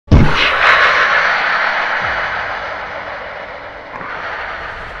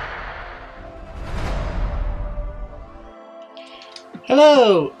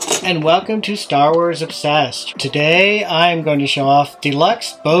Hello, and welcome to Star Wars Obsessed. Today I'm going to show off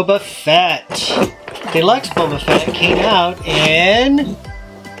Deluxe Boba Fett. Deluxe Boba Fett came out in...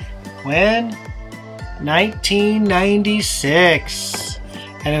 when? 1996.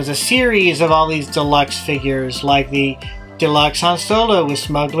 And it was a series of all these deluxe figures, like the Deluxe Han Solo with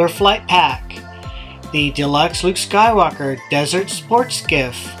Smuggler Flight Pack, the Deluxe Luke Skywalker Desert Sports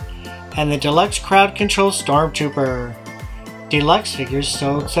Skiff, and the Deluxe Crowd Control Stormtrooper. Deluxe figures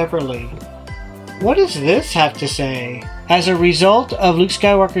sold separately. What does this have to say? As a result of Luke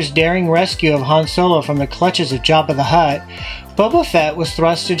Skywalker's daring rescue of Han Solo from the clutches of Jabba the Hutt, Boba Fett was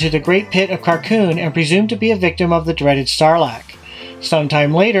thrust into the Great Pit of Carkoon and presumed to be a victim of the dreaded Sarlacc.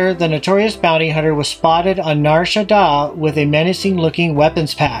 Sometime later, the notorious bounty hunter was spotted on Nar Shaddaa with a menacing-looking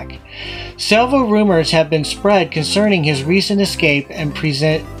weapons pack. Several rumors have been spread concerning his recent escape and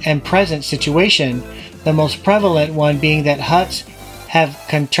present situation, the most prevalent one being that Hutts have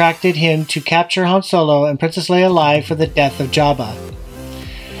contracted him to capture Han Solo and Princess Leia alive for the death of Jabba.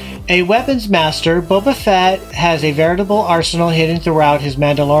 A weapons master, Boba Fett has a veritable arsenal hidden throughout his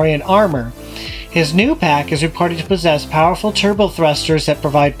Mandalorian armor. His new pack is reported to possess powerful turbo thrusters that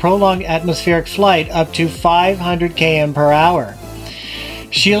provide prolonged atmospheric flight up to 500 km per hour.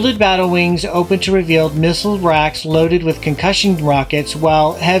 Shielded battle wings open to reveal missile racks loaded with concussion rockets,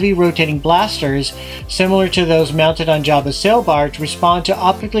 while heavy rotating blasters, similar to those mounted on Jabba's sail barge, respond to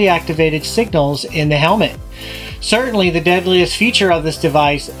optically activated signals in the helmet. Certainly the deadliest feature of this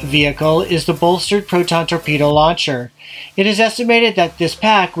vehicle is the bolstered proton torpedo launcher. It is estimated that this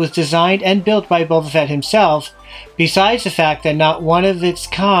pack was designed and built by Boba Fett himself, besides the fact that not one of its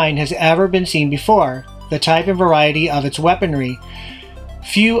kind has ever been seen before. The type and variety of its weaponry.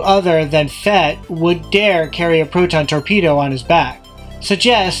 Few other than Fett would dare carry a proton torpedo on his back.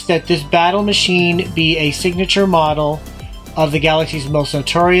 Suggests that this battle machine be a signature model of the galaxy's most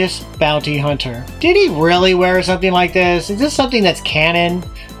notorious bounty hunter. Did he really wear something like this? Is this something that's canon?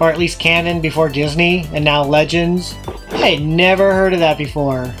 Or at least canon before Disney and now Legends? I had never heard of that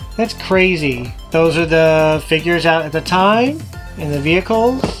before. That's crazy. Those are the figures out at the time and the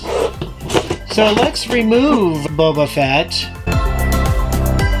vehicles. So let's remove Boba Fett.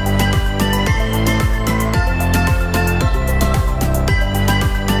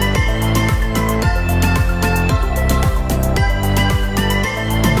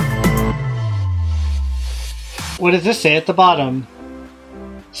 What does this say at the bottom?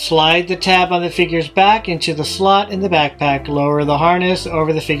 Slide the tab on the figure's back into the slot in the backpack. Lower the harness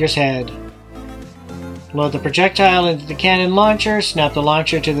over the figure's head. Load the projectile into the cannon launcher. Snap the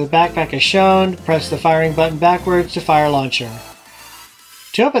launcher to the backpack as shown. Press the firing button backwards to fire launcher.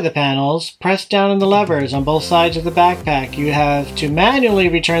 To open the panels, press down on the levers on both sides of the backpack. You have to manually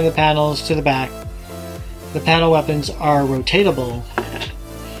return the panels to the back. The panel weapons are rotatable.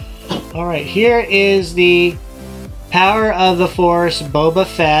 Alright, here is the Power of the Force Boba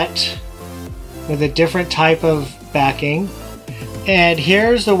Fett with a different type of backing. And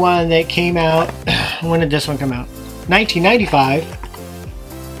here's the one that came out. When did this one come out? 1995.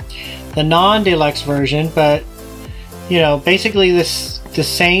 The non-deluxe version, but you know, basically the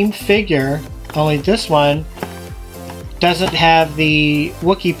same figure, only this one doesn't have the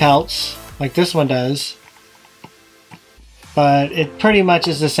Wookiee pelts like this one does. But it pretty much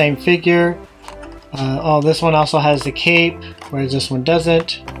is the same figure. This one also has the cape, whereas this one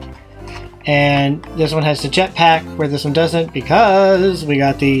doesn't. And this one has the jetpack, where this one doesn't, because we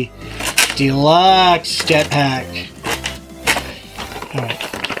got the deluxe jetpack. Alright,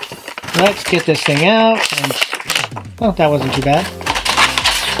 let's get this thing out. And, oh, that wasn't too bad.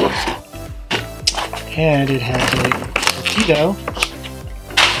 And it has a torpedo.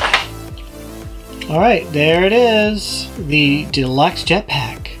 Alright, there it is. The deluxe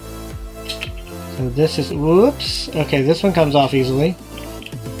jetpack. So this is, whoops, okay, this one comes off easily.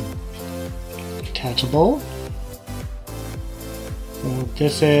 Detachable. So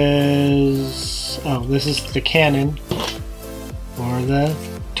this is, this is the cannon or the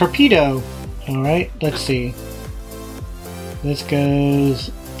torpedo. Alright, let's see. This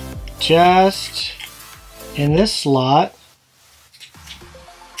goes just in this slot.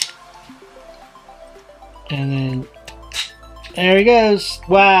 And then there he goes.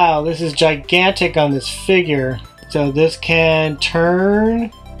 Wow, this is gigantic on this figure. So this can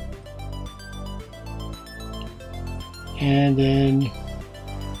turn. And then,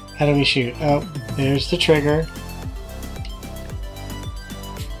 how do we shoot? Oh, there's the trigger.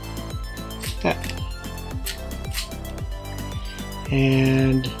 That.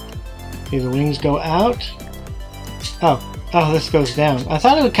 And see the wings go out. Oh, this goes down. I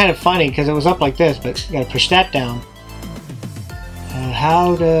thought it was kind of funny because it was up like this, but you gotta push that down.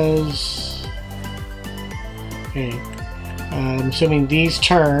 How does... Okay. I'm assuming these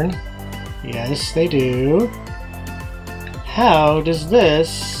turn. Yes, they do. How does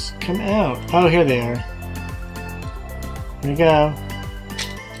this come out? Oh, here they are. Here we go.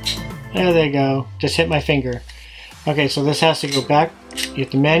 There they go. Just hit my finger. Okay, so this has to go back. You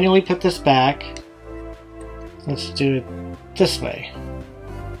have to manually put this back. Let's do it this way.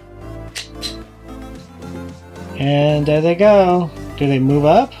 And there they go. Do they move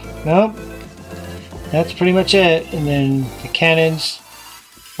up? Nope. That's pretty much it. And then the cannons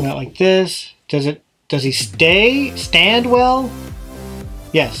come out like this. Does he stand well?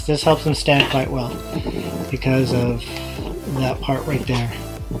 Yes, this helps him stand quite well because of that part right there.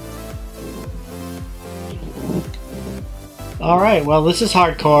 Alright, well this is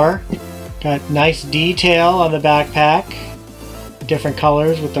hardcore. Got nice detail on the backpack. Different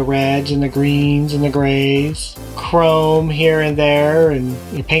colors with the reds and the greens and the grays. Chrome here and there, and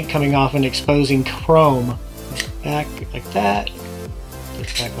the paint coming off and exposing chrome. Back like that.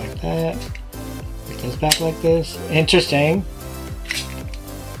 This back like that. This back like this. Interesting.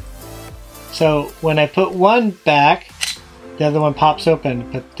 So when I put one back, the other one pops open.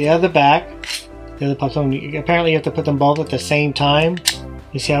 Put the other back, the other pops open. Apparently you have to put them both at the same time.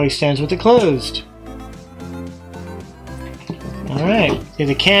 You see how he stands with it closed. Alright,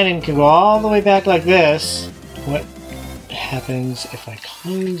 the cannon can go all the way back like this. What happens if I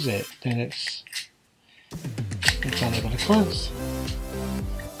close it? Then it's unable to close.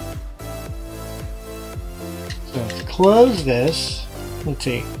 So let's close this. Let's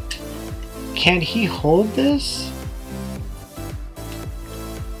see. Can he hold this?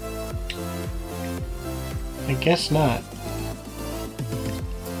 I guess not.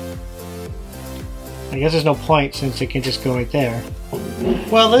 I guess there's no point since it can just go right there.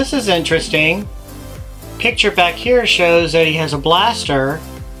 Well, this is interesting. Picture back here shows that he has a blaster,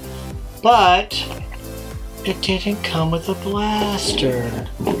 but it didn't come with a blaster.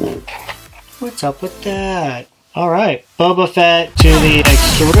 What's up with that? Alright, Boba Fett to the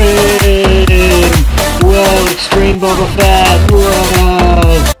extreme! Whoa, extreme Boba Fett!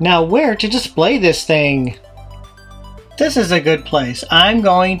 Whoa! Now where to display this thing? This is a good place. I'm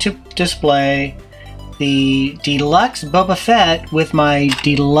going to display the Deluxe Boba Fett with my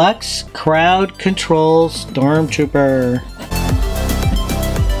Deluxe Crowd Control Stormtrooper.